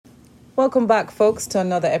Welcome back, folks, to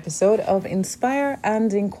another episode of Inspire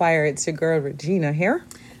and Inquire. It's your girl, Regina, here.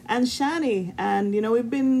 And Shani. And, we've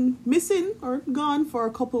been missing or gone for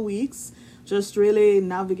a couple weeks, just really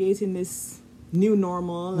navigating this new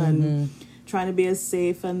normal and trying to be as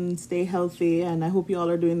safe and stay healthy. And I hope you all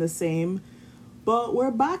are doing the same. But we're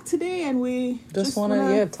back today and we just want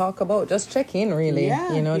to talk about, just check in, really.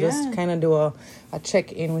 Just kind of do a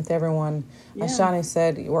check-in with everyone. Yeah. As Shani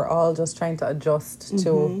said, we're all just trying to adjust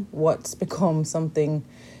to what's become something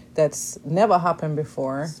that's never happened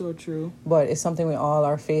before. So true. But it's something we all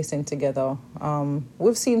are facing together.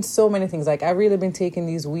 We've seen so many things. Like, I've really been taking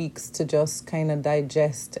these weeks to just kind of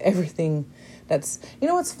digest everything that's...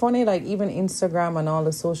 what's funny? Like, even Instagram and all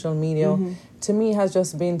the social media, to me, has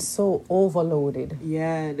just been so overloaded.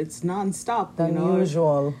 Yeah, it's non-stop. Than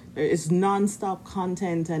usual. It's non-stop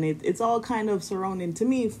content, and it's all kind of surrounding... To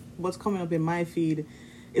me, what's coming up in my feed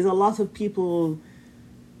is a lot of people...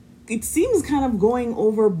 It seems kind of going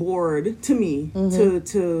overboard to me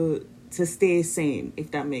to stay sane,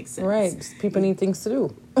 if that makes sense. Right. People need things to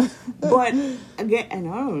do. But again, I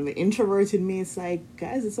know the introvert in me is like,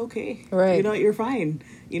 guys, it's okay. Right. You're fine.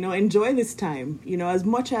 Enjoy this time. As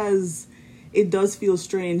much as it does feel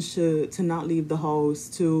strange to not leave the house,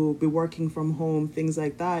 to be working from home, things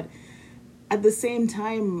like that. At the same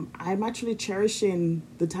time, I'm actually cherishing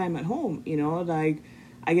the time at home. Like,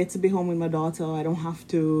 I get to be home with my daughter. I don't have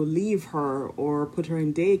to leave her or put her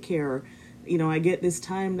in daycare. I get this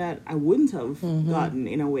time that I wouldn't have gotten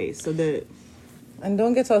in a way. And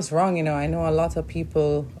don't get us wrong, I know a lot of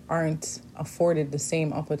people aren't afforded the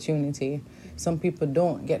same opportunity. Some people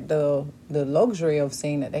don't get the luxury of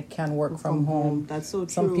saying that they can work from home. That's so true.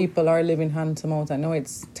 Some people are living hand to mouth. I know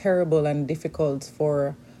it's terrible and difficult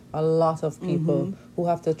for a lot of people who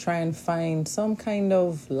have to try and find some kind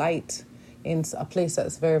of light in a place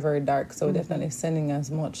that's very, very dark. So definitely sending as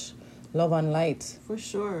much love and light for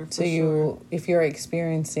sure to you if you're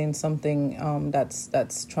experiencing something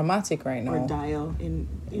that's traumatic right now or dire in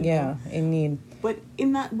need. But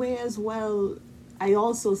in that way as well, I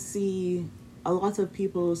also see a lot of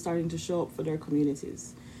people starting to show up for their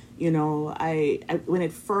communities. I when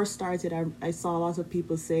it first started, I saw a lot of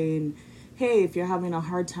people saying, hey, if you're having a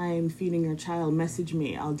hard time feeding your child, message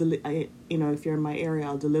me. If you're in my area,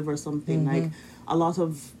 I'll deliver something. Like, a lot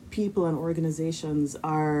of people and organizations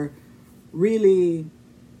are really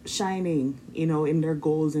shining, in their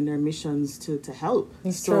goals and their missions to help.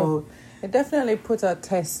 It's true. It definitely put a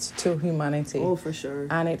test to humanity. Oh, for sure.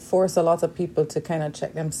 And it forced a lot of people to kind of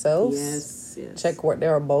check themselves. Yes. Check what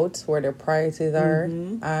they're about, where their priorities are,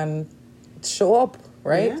 and show up.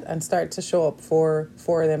 Right? Yeah. And start to show up for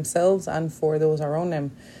themselves and for those around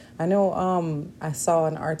them. I know I saw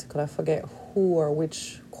an article, I forget who or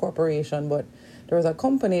which corporation, but there was a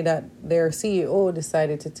company that their CEO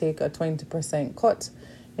decided to take a 20% cut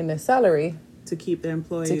in their salary. To keep the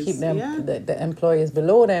employees. To keep them, the employees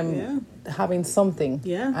below them having something.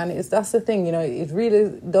 Yeah. And that's the thing, it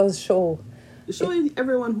really does show... Showing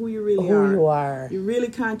everyone who you really are. Who you are. You really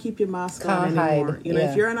can't keep your mask on anymore. Hide.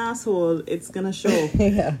 If you're an asshole, it's going to show.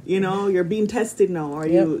 Yeah. You're being tested now. Or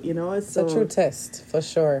it's a true test, for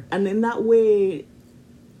sure. And in that way,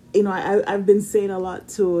 I've been saying a lot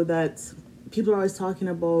too that people are always talking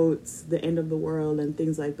about the end of the world and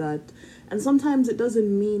things like that. And sometimes it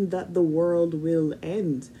doesn't mean that the world will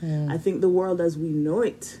end. I think the world as we know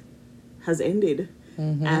it has ended.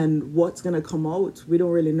 And what's going to come out, we don't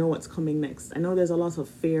really know what's coming next. I know there's a lot of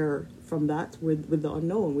fear from that with the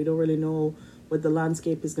unknown. We don't really know what the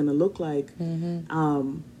landscape is going to look like.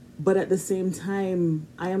 But at the same time,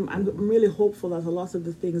 I'm really hopeful that a lot of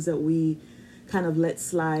the things that we kind of let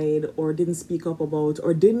slide or didn't speak up about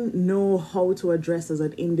or didn't know how to address as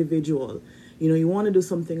an individual, you want to do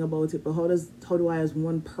something about it, but how do I as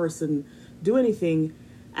one person do anything?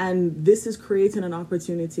 And this is creating an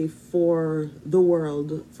opportunity for the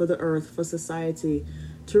world, for the earth, for society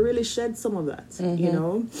to really shed some of that,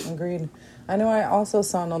 Agreed. I know I also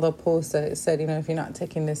saw another post that it said, if you're not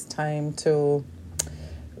taking this time to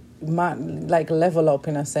level up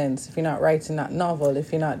in a sense, if you're not writing that novel,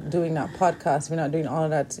 if you're not doing that podcast, if you're not doing all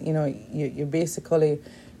of that, you basically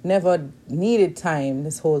never needed time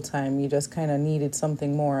this whole time. You just kind of needed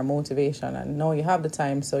something more, motivation. And now you have the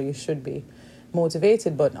time, so you should be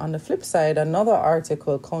motivated. But on the flip side, another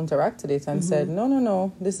article counteracted it and said,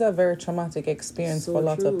 no, this is a very traumatic experience for a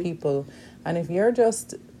lot of people. And if you're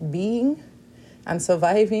just being and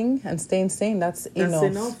surviving and staying sane, that's enough.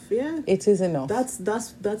 That's enough, yeah. It is enough.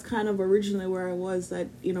 That's kind of originally where I was, that,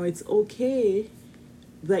 it's okay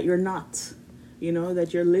that you're not,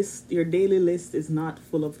 that your daily list is not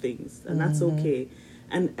full of things, and that's okay.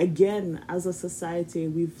 And again, as a society,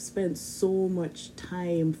 we've spent so much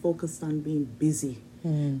time focused on being busy.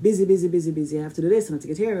 Busy, busy, busy, busy. I have to do this and I have to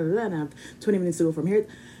get here and I have 20 minutes to go from here.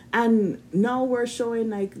 And now we're showing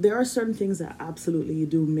like there are certain things that absolutely you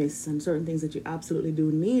do miss and certain things that you absolutely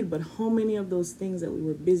do need. But how many of those things that we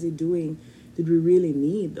were busy doing did we really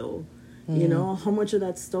need though? You know, how much of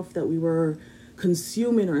that stuff that we were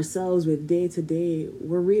consuming ourselves with day to day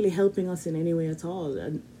were really helping us in any way at all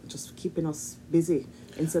and just keeping us busy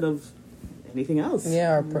instead of anything else.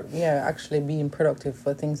 Actually being productive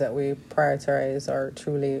for things that we prioritize or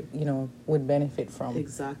truly, would benefit from.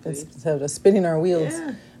 Exactly. Instead of spinning our wheels.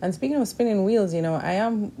 Yeah. And speaking of spinning wheels, I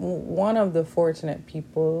am one of the fortunate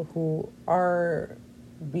people who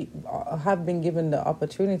have been given the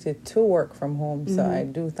opportunity to work from home. So I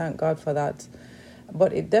do thank God for that.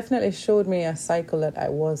 But it definitely showed me a cycle that I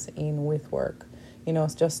was in with work.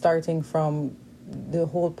 It's just starting from the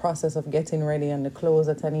whole process of getting ready and the clothes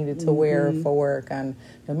that I needed to wear for work and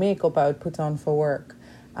the makeup I would put on for work.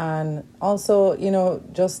 And also,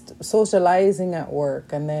 just socializing at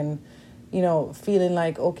work and then, feeling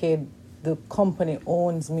like, okay, the company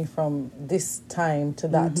owns me from this time to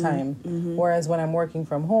that time. Whereas when I'm working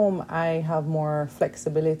from home, I have more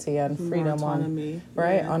flexibility and freedom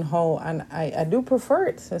on how, and I do prefer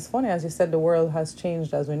it. It's funny, as you said, the world has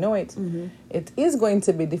changed as we know it. It is going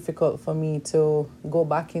to be difficult for me to go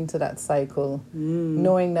back into that cycle,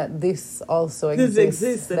 knowing that this also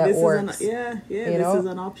exists, that this works. This is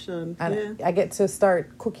an option. And I get to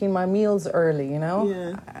start cooking my meals early,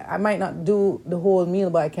 I might not do the whole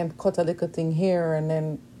meal, but I can cut a little thing here and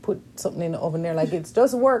then put something in the oven there. Like, it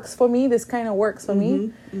just works for me. This kind of works for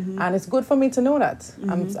me. And it's good for me to know that.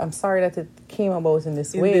 I'm sorry that it came about in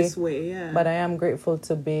this way. But I am grateful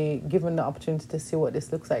to be given the opportunity to see what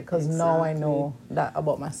this looks like, because now I know that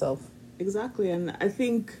about myself. Exactly. And I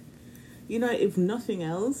think, if nothing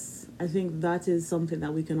else, I think that is something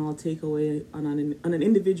that we can all take away on an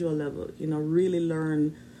individual level, really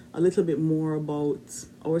learn a little bit more about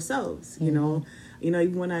ourselves, even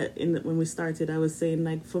when we started, I was saying,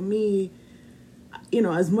 like, for me,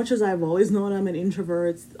 as much as I've always known I'm an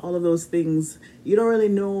introvert, all of those things, you don't really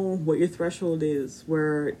know what your threshold is,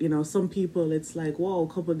 where, some people, it's like, whoa, a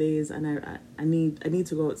couple of days and I need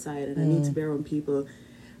to go outside and I need to be around people.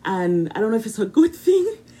 And I don't know if it's a good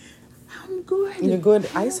thing. I'm good. You're good.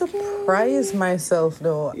 I surprised myself,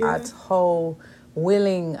 though, at how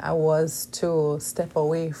willing I was to step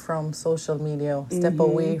away from social media, step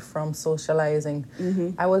away from socializing.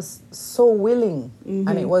 I was so willing,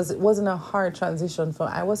 and it wasn't a hard transition for.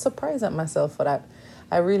 I was surprised at myself for that.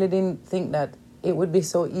 I really didn't think that it would be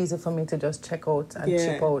so easy for me to just check out and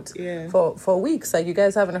chip out for weeks. Like, you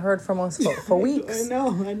guys haven't heard from us for weeks. I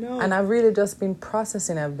know. And I've really just been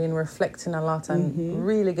processing. I've been reflecting a lot and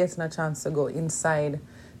really getting a chance to go inside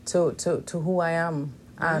to who I am.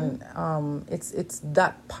 And it's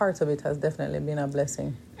that part of it has definitely been a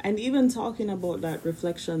blessing. And even talking about that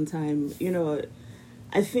reflection time,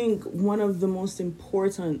 I think one of the most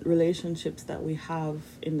important relationships that we have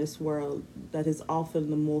in this world that is often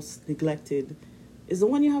the most neglected is the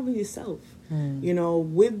one you have with yourself.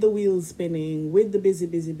 With the wheels spinning, with the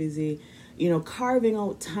busy, carving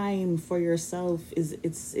out time for yourself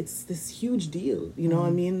it's this huge deal. What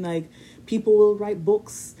I mean? Like, people will write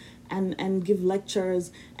books and give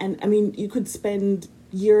lectures, and I mean, you could spend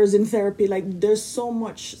years in therapy. Like, there's so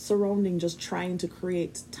much surrounding just trying to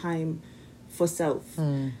create time for self.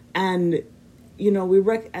 And we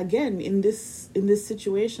again in this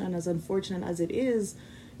situation, as unfortunate as it is,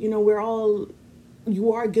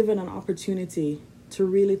 you are given an opportunity to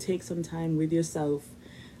really take some time with yourself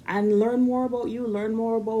and learn more about you, learn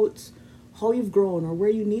more about how you've grown or where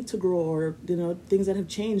you need to grow, or things that have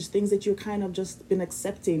changed, things that you're kind of just been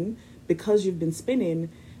accepting because you've been spinning,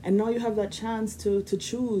 and now you have that chance to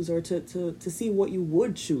choose or to see what you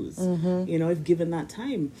would choose, if given that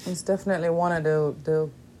time. It's definitely one of the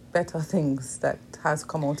better things that has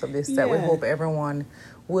come out of this, that we hope everyone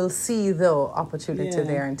will see the opportunity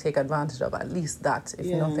there and take advantage of at least that, if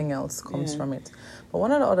nothing else comes from it. But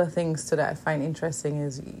one of the other things too that I find interesting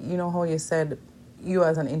is, how you said you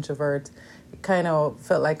as an introvert, it kind of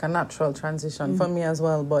felt like a natural transition for me as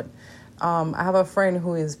well. But I have a friend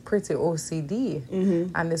who is pretty OCD,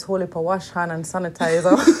 and this whole heap of wash hand and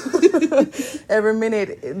sanitizer every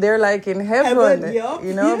minute. They're like in heaven.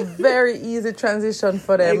 Very easy transition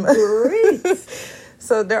for them. Great.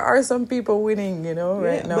 So there are some people winning,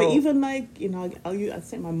 right now. But even like, I'd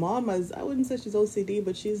say my mom I wouldn't say she's OCD,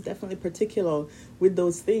 but she's definitely particular with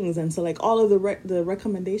those things. And so, like, all of the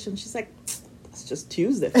recommendations, she's like, that's just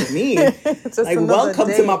Tuesday for me. Like, welcome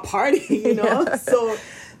to my party, So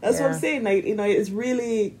That's what I'm saying. Like, it's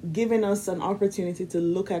really giving us an opportunity to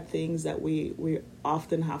look at things that we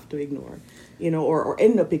often have to ignore, or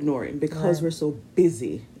end up ignoring because we're so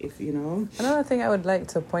busy. Another thing I would like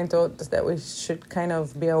to point out that we should kind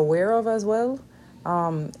of be aware of as well,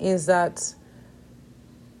 is that,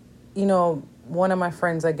 one of my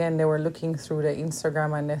friends, again, they were looking through the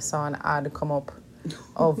Instagram and they saw an ad come up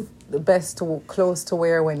of the best clothes to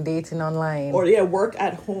wear when dating online. Or, work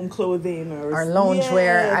at home clothing. Or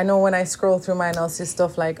loungewear. Yeah. I know when I scroll through mine, I'll see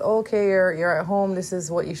stuff like, okay, you're at home, this is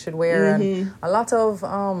what you should wear. Mm-hmm. And a lot of,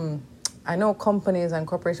 I know companies and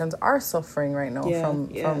corporations are suffering right now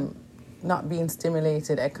from not being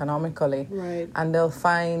stimulated economically. Right. And they'll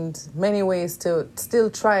find many ways to still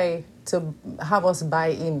try to have us buy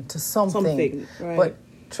into something. Right. But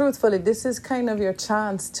truthfully, this is kind of your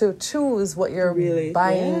chance to choose what you're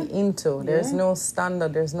buying into. There's no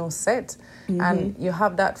standard, there's no set. Mm-hmm. And you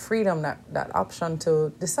have that freedom, that option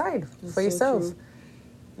to decide for yourself. True.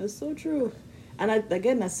 That's so true. And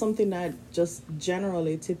that's something that just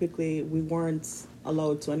generally, typically, we weren't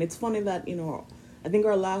allowed to. And it's funny that, I think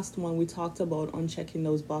our last one, we talked about unchecking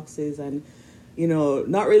those boxes and,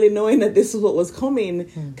 not really knowing that this is what was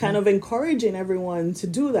coming, kind of encouraging everyone to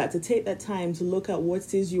do that, to take that time to look at what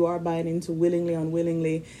it is you are buying into willingly,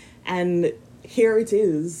 unwillingly. And here it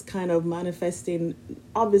is kind of manifesting,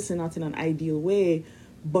 obviously not in an ideal way,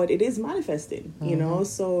 but it is manifesting,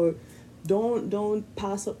 so don't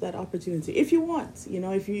pass up that opportunity if you want.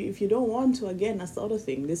 If you don't want to, again, that's the other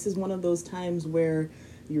thing. This is one of those times where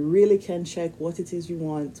you really can check what it is you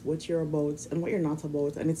want, what you're about, and what you're not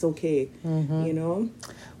about, and it's okay.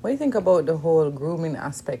 What do you think about the whole grooming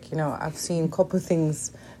aspect? I've seen a couple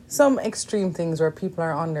things, some extreme things where people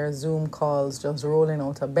are on their Zoom calls just rolling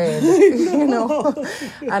out of bed,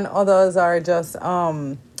 and others are just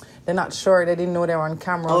they're not sure, they didn't know they were on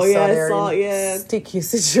camera, so they're in sticky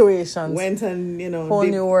situations. Went and, whole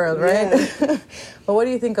new world, right? But what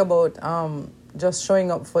do you think about just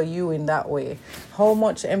showing up for you in that way? How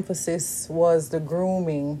much emphasis was the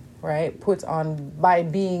grooming, right, put on by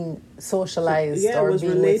being socialized or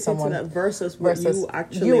being with someone to that versus what you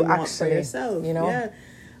actually want for yourself? Yeah.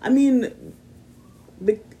 I mean,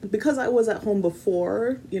 because I was at home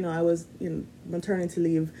before, I was in maternity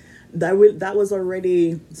leave, that was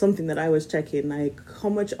already something that I was checking, like how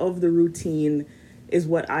much of the routine is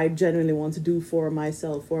what I genuinely want to do for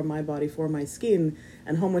myself, for my body, for my skin,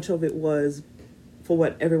 and how much of it was for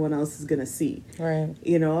what everyone else is going to see. Right.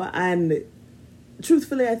 And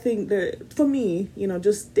truthfully, I think that for me,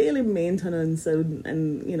 just daily maintenance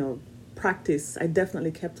and practice, I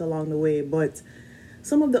definitely kept along the way. But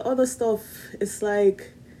some of the other stuff, it's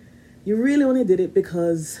like you really only did it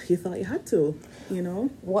because you thought you had to,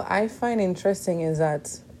 What I find interesting is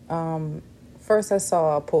that first I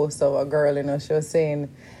saw a post of a girl, she was saying,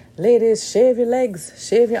 ladies, shave your legs,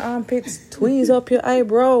 shave your armpits, tweeze up your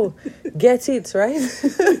eyebrow, get it, right?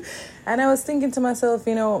 And I was thinking to myself,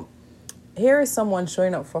 here is someone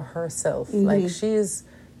showing up for herself. Mm-hmm. Like she's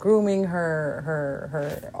grooming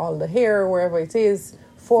her all the hair, wherever it is,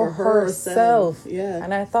 for herself. Yeah.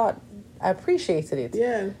 And I thought, I appreciated it.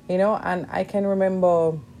 Yeah. And I can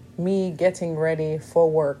remember me getting ready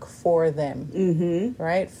for work for them,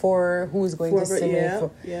 right? For who's going to see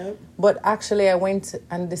me. But actually, I went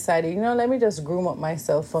and decided, let me just groom up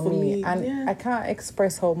myself for me. And I can't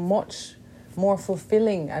express how much more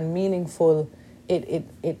fulfilling and meaningful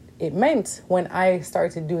it meant when I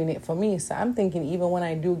started doing it for me. So I'm thinking, even when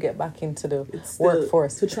I do get back into the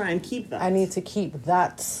workforce, to try and keep that, I need to keep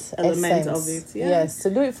that element essence of it. Yeah. Yes,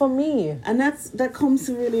 to do it for me. And that comes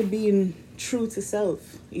to really being true to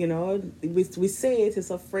self. We say it's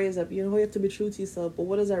a phrase that you have to be true to yourself, but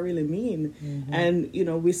what does that really mean? Mm-hmm. And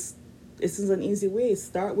this is an easy way.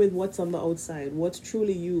 Start with what's on the outside, what's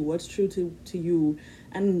truly you, what's true to you,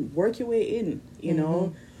 and work your way in.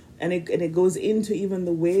 And it goes into even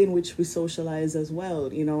the way in which we socialize as well.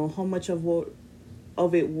 How much of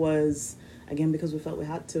it was, again, because we felt we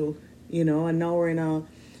had to, and now we're in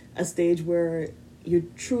a stage where you're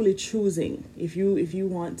truly choosing. If you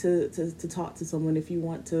want to talk to someone, if you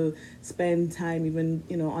want to spend time even,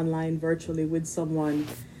 online, virtually with someone,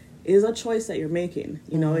 it is a choice that you're making.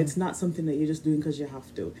 It's not something that you're just doing because you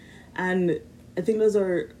have to. And I think it's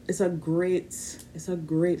a great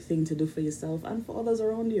thing to do for yourself and for others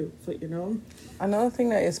around you. Another thing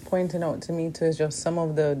that is pointing out to me too is just some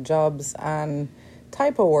of the jobs and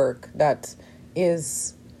type of work that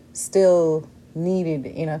is still needed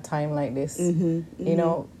in a time like this. Mm-hmm,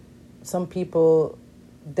 mm-hmm. Some people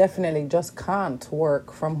definitely just can't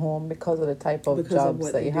work from home because of the type of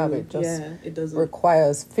jobs that you have. It just it doesn't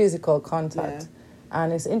requires physical contact.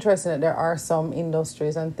 And it's interesting that there are some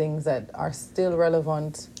industries and things that are still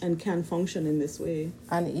relevant and can function in this way.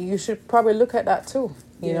 And you should probably look at that too.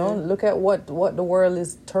 You know, look at what the world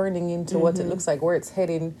is turning into, what it looks like, where it's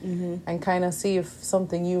heading, and kind of see if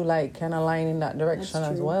something you like can align in that direction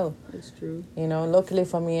as well. That's true. You know, luckily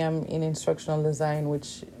for me, I'm in instructional design,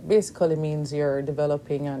 which basically means you're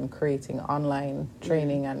developing and creating online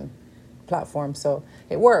training and platforms. So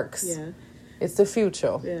it works. Yeah. It's the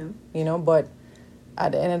future. Yeah. You know, but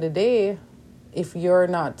at the end of the day, if you're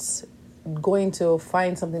not going to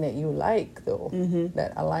find something that you like, though,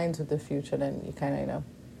 that aligns with the future, then you kind of,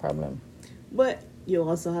 problem. But you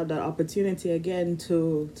also have that opportunity again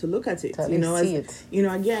to look at it. To at you know, least see as, it. you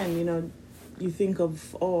know, again, you think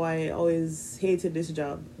of, I always hated this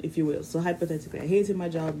job, if you will. So hypothetically, I hated my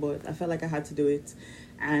job, but I felt like I had to do it.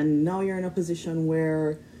 And now you're in a position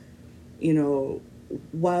where,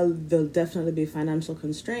 while there'll definitely be financial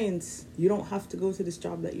constraints, you don't have to go to this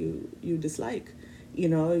job that you dislike.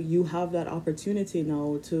 You have that opportunity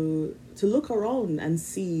now to look around and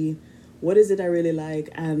see what is it I really like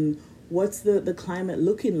and what's the climate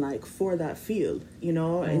looking like for that field,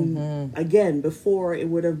 And again, before it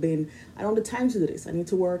would have been, I don't have the time to do this. I need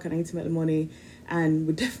to work and I need to make the money, and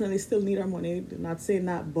we definitely still need our money. Not saying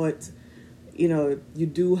that, but you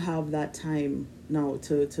do have that time now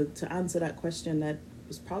to answer that question that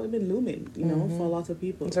has probably been looming, for a lot of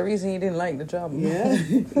people. It's a reason you didn't like the job. Yeah,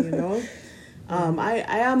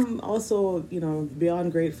 I am also,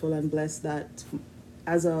 beyond grateful and blessed that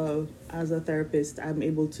as a therapist, I'm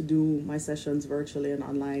able to do my sessions virtually and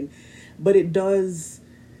online. But it does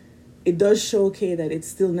show, okay, that it's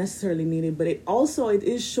still necessarily needed. But it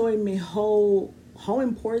is showing me how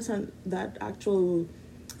important that actual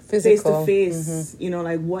Physical. face-to-face,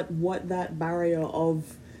 like what that barrier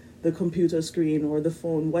of the computer screen or the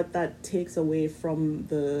phone, what that takes away from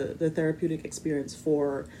the therapeutic experience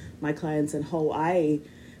for my clients, and how I,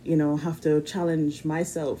 have to challenge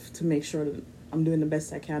myself to make sure that I'm doing the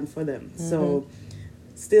best I can for them. So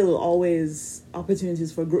still always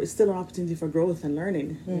opportunities for growth, still an opportunity for growth and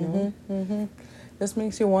learning, This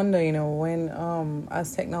makes you wonder, when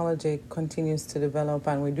as technology continues to develop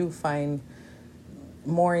and we do find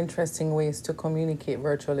more interesting ways to communicate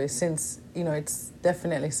virtually, since it's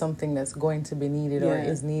definitely something that's going to be needed or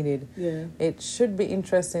is needed. It should be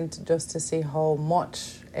interesting to see how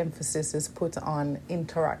much emphasis is put on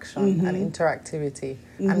interaction and interactivity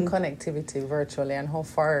and connectivity virtually, and how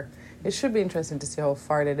far it should be interesting to see how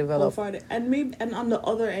far they develop. And on the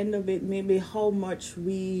other end of it, maybe how much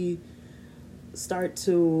we start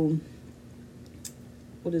to,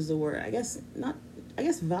 what is the word? I guess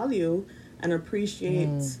value and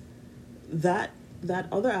appreciate that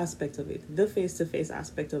other aspect of it, the face-to-face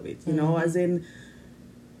aspect of it, as in,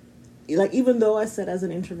 like, even though I said as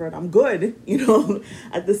an introvert I'm good,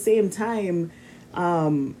 at the same time,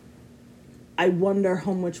 I wonder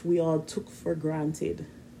how much we all took for granted,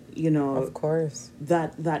 Of course.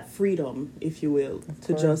 that freedom, if you will,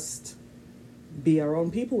 to just be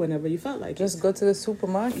around people whenever you felt like just go to the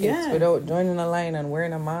supermarket without joining a line and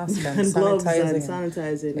wearing a mask and, and gloves sanitizing. and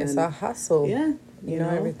sanitizing. It's a hassle. Yeah. You know,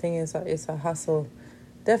 everything is a hassle.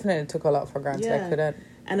 Definitely took a lot for granted. Yeah. I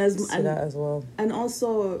could see that as well. And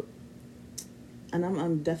also, and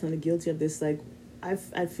I'm definitely guilty of this, like, I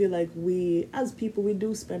feel like we, as people, we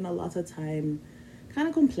do spend a lot of time kind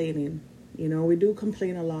of complaining. We do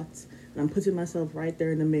complain a lot. And I'm putting myself right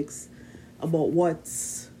there in the mix about what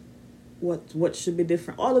should be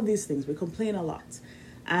different. All of these things. We complain a lot.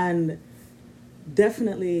 And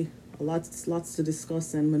definitely lots to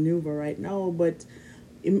discuss and maneuver right now. But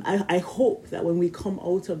I hope that when we come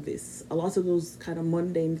out of this, a lot of those kind of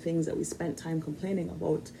mundane things that we spent time complaining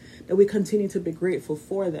about, that we continue to be grateful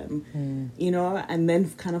for them, and then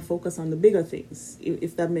kind of focus on the bigger things,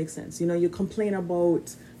 if that makes sense. You complain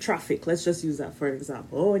about traffic. Let's just use that for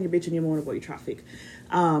example. Oh, and you're bitching your moan about your traffic.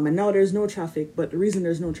 And now there's no traffic, but the reason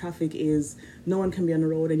there's no traffic is no one can be on the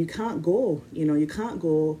road and you can't go. You can't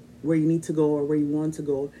go where you need to go or where you want to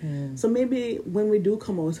go. So maybe when we do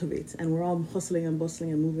come out of it and we're all hustling and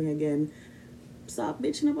bustling and moving again, stop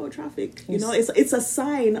bitching about traffic. It's a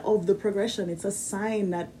sign of the progression. It's a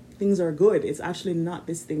sign that things are good. It's actually not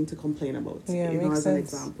this thing to complain about. Makes as sense. An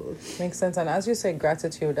example. Makes sense. And as you say,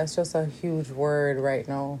 gratitude, that's just a huge word right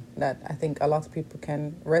now that I think a lot of people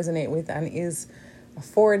can resonate with and is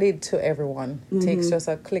afforded to everyone. It takes just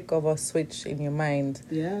a click of a switch in your mind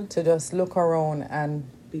to just look around and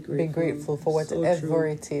be grateful for whatever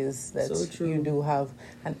it is that you do have.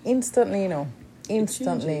 And instantly,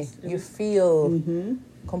 you feel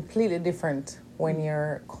completely different when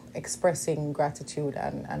you're expressing gratitude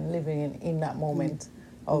and living in that moment.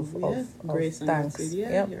 of grace and thanks. gratitude. Yeah,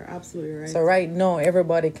 Yep. you're absolutely right. So right now,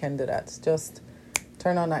 everybody can do that. Just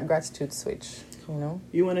turn on that gratitude switch, you know?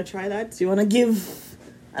 You want to try that? You want to give,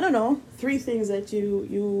 I don't know, 3 things that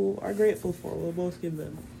you are grateful for. We'll both give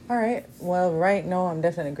them. All right. Well, right now, I'm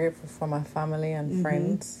definitely grateful for my family and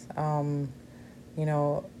friends. You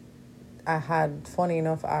know, I had, funny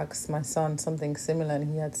enough, asked my son something similar,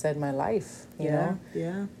 and he had said my life, you know?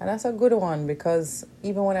 Yeah. And that's a good one, because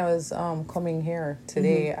even when I was coming here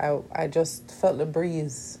today, I just felt the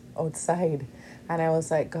breeze outside. And I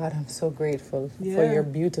was like, God, I'm so grateful for your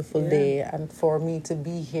beautiful day and for me to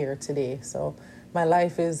be here today. So my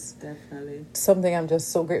life is definitely something I'm just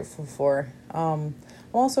so grateful for. I'm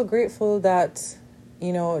also grateful that,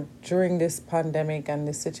 you know, during this pandemic and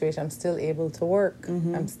this situation, I'm still able to work.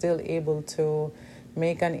 I'm still able to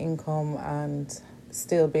make an income and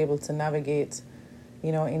still be able to navigate,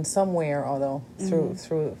 you know, in some way or other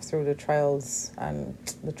through the trials and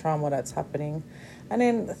the trauma that's happening. And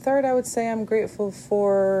then third, I would say I'm grateful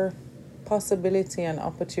for possibility and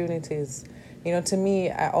opportunities. You know, to me,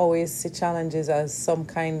 I always see challenges as some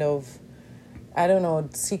kind of, I don't know,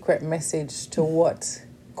 secret message to what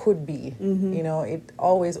could be. You know, it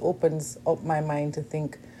always opens up my mind to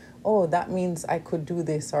think, oh, that means I could do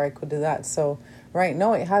this or I could do that. So right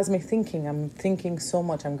now it has me thinking. I'm thinking so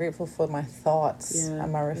much. I'm grateful for my thoughts and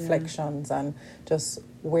my reflections and just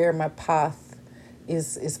where my path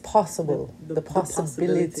is possible. The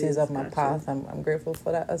possibilities of my path. I'm grateful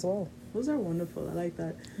for that as well. Those are wonderful. I like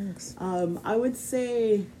that. Thanks. I would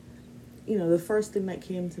say, you know, the first thing that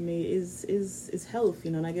came to me is health,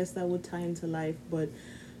 you know, and I guess that would tie into life, but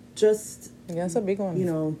just, that's a big one. You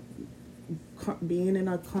know, being in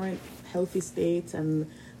a current healthy state, and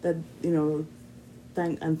that, you know,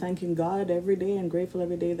 thanking God every day and grateful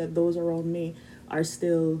every day that those around me are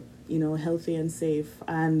still, you know, healthy and safe.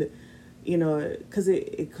 And, you know, because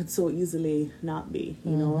it could so easily not be,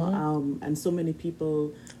 you know, and so many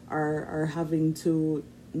people are having to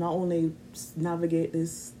not only navigate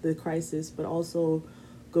the crisis, but also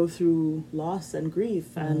go through loss and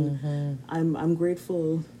grief. And I'm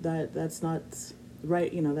grateful that that's not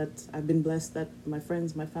right, you know, that I've been blessed that my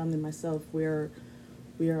friends, my family, myself, we are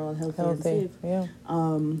all healthy and safe. Yeah.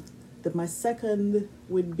 That my second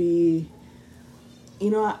would be,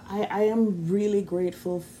 you know, I am really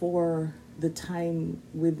grateful for the time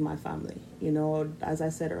with my family. You know, as I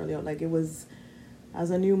said earlier, like, it was, as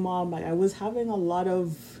a new mom, like, I was having a lot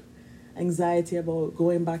of anxiety about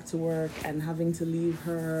going back to work and having to leave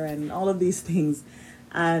her and all of these things.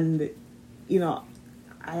 And, you know,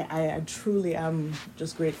 I truly am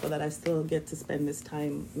just grateful that I still get to spend this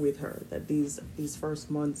time with her, that these first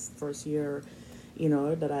months, first year, you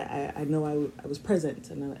know, that I know I was present,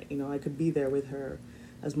 and you know, I could be there with her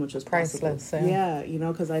as much as priceless, possible. Yeah, you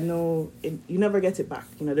know, because I know you never get it back.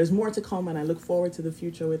 You know, there's more to come, and I look forward to the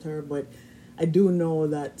future with her, but I do know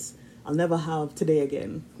that I'll never have today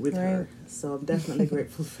again with her. So I'm definitely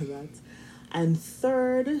grateful for that. And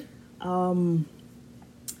third,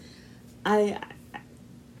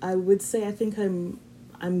 I would say I think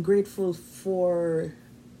I'm grateful for,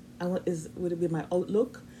 would it be my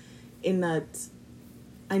outlook, in that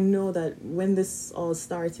I know that when this all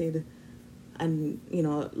started, and, you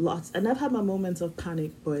know, lots, and I've had my moments of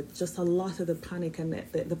panic, but just a lot of the panic and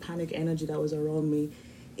the panic energy that was around me,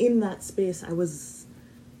 in that space, I was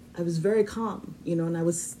very calm, you know, and I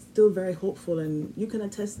was still very hopeful. And you can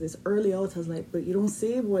attest this. Early out, I was like, but you don't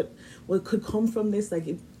see what could come from this. Like,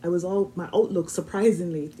 my outlook,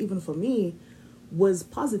 surprisingly, even for me, was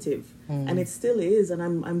positive. And it still is. And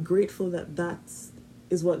I'm grateful that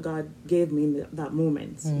is what God gave me in that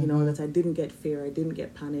moment. You know, that I didn't get fear, I didn't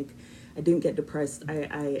get panic, I didn't get depressed.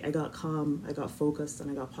 I got calm, I got focused,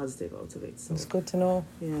 and I got positive out of it. So it's good to know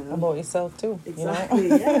about yourself too. Exactly. You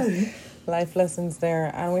know? Yeah. Life lessons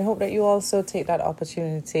there. And we hope that you also take that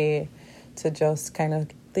opportunity to just kind of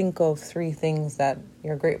think of 3 things that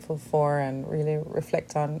you're grateful for, and really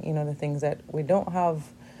reflect on, you know, the things that we don't have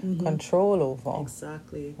control over.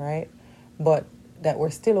 Exactly. Right? But that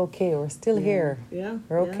we're still okay. We're still here. Yeah.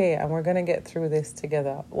 We're okay, and we're gonna get through this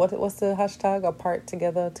together. What's the hashtag? Apart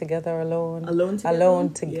together, together alone.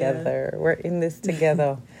 Alone together. Yeah. We're in this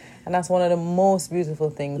together. And that's one of the most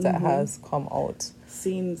beautiful things that has come out.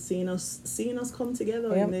 Seeing us come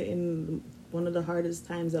together in one of the hardest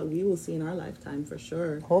times that we will see in our lifetime, for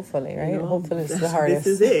sure. Hopefully, right? You know, hopefully it's the hardest.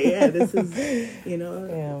 This is it. Yeah, this is, you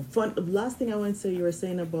know, fun. Last thing I want to say, you were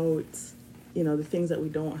saying about, you know, the things that we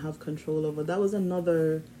don't have control over. That was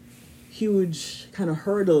another huge kind of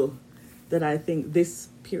hurdle that I think this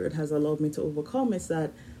period has allowed me to overcome. Is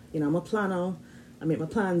that, you know, I'm a planner. I make my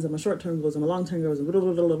plans and my short-term goals and my long-term goals and blah,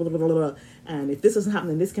 blah, blah, blah, blah, blah, blah. And if this doesn't happen,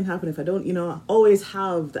 then this can happen. If I don't, always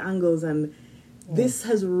have the angles. And this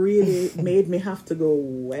has really made me have to go,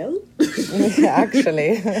 well.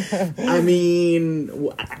 Actually. I mean,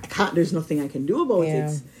 I can't, there's nothing I can do about Yeah.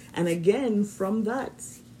 it. And again, from that,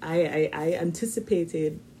 I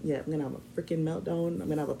anticipated, I'm going to have a freaking meltdown. I'm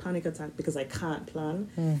going to have a panic attack because I can't plan.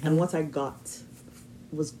 And what I got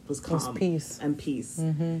was calm. Was peace. And peace.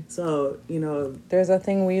 So, There's a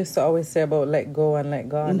thing we used to always say about let go and let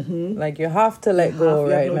God. Like, you have to let go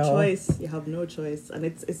you right have no now. choice. You have no choice. And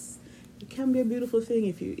it can be a beautiful thing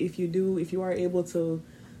if you are able to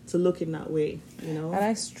look in that way, And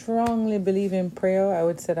I strongly believe in prayer. I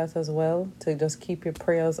would say that as well, to just keep your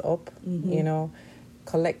prayers up,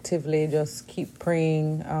 collectively just keep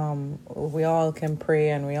praying. We all can pray,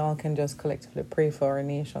 and we all can just collectively pray for our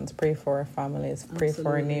nations, pray for our families, pray for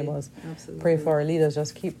our neighbors, pray for our leaders.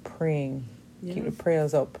 Just keep praying, keep the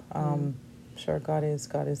prayers up. Sure, God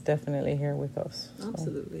is definitely here with us. So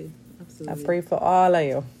Absolutely. I pray for all of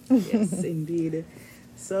you. Yes, indeed.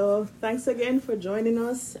 So thanks again for joining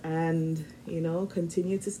us, and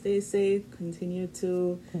continue to stay safe, continue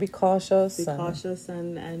to Be cautious.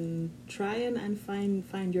 and try and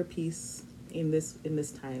find your peace in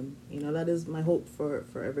this time. That is my hope for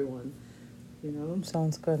everyone.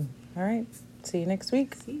 Sounds good. All right. See you next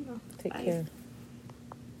week. See you. Take Bye. care.